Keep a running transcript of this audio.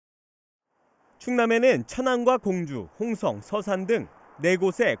충남에는 천안과 공주, 홍성, 서산 등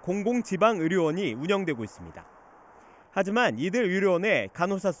 4곳의 공공지방의료원이 운영되고 있습니다. 하지만 이들 의료원의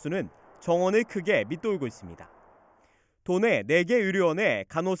간호사 수는 정원을 크게 밑돌고 있습니다. 도내 4개 의료원의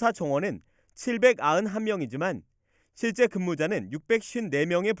간호사 정원은 791명이지만 실제 근무자는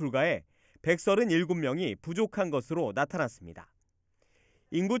 654명에 불과해 137명이 부족한 것으로 나타났습니다.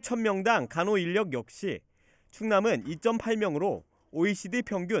 인구 1000명당 간호 인력 역시 충남은 2.8명으로 OECD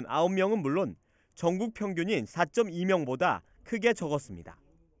평균 9명은 물론 전국 평균인 4.2명보다 크게 적었습니다.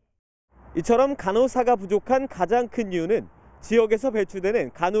 이처럼 간호사가 부족한 가장 큰 이유는 지역에서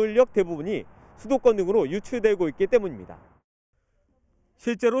배출되는 간호 인력 대부분이 수도권 등으로 유출되고 있기 때문입니다.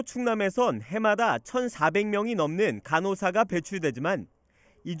 실제로 충남에선 해마다 1,400명이 넘는 간호사가 배출되지만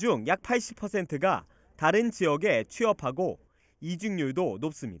이 중 약 80%가 다른 지역에 취업하고 이직률도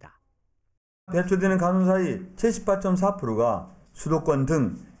높습니다. 배출되는 간호사의 78.4%가 수도권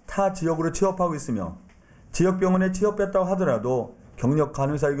등 타 지역으로 취업하고 있으며 지역병원에 취업했다고 하더라도 경력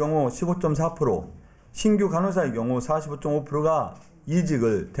간호사의 경우 15.4%, 신규 간호사의 경우 45.5%가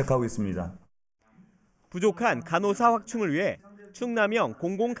이직을 택하고 있습니다. 부족한 간호사 확충을 위해 충남형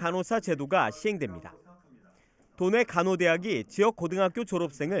공공간호사 제도가 시행됩니다. 도내 간호대학이 지역 고등학교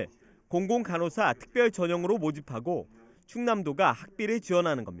졸업생을 공공간호사 특별 전형으로 모집하고 충남도가 학비를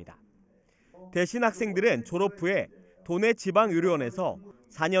지원하는 겁니다. 대신 학생들은 졸업 후에 도내 지방의료원에서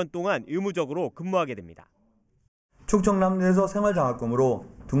 4년 동안 의무적으로 근무하게 됩니다. 충청남도에서 생활장학금으로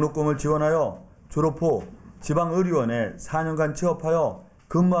등록금을 지원하여 졸업 후 지방의료원에 4년간 취업하여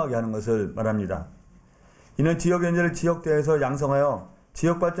근무하게 하는 것을 말합니다. 이는 지역 연재를 지역대에서 양성하여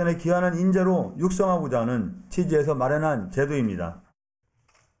지역 발전에 기여하는 인재로 육성하고자 하는 취지에서 마련한 제도입니다.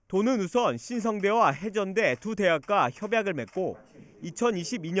 도는 우선 신성대와 해전대 두 대학과 협약을 맺고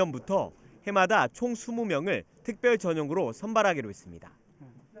 2022년부터 해마다 총 20명을 특별 전형으로 선발하기로 했습니다.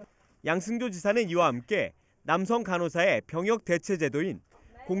 양승조 지사는 이와 함께 남성 간호사의 병역 대체 제도인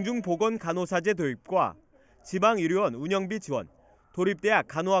공중보건간호사제 도입과 지방의료원 운영비 지원, 도립대학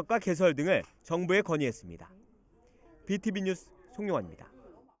간호학과 개설 등을 정부에 건의했습니다. BTV 뉴스 송용환입니다.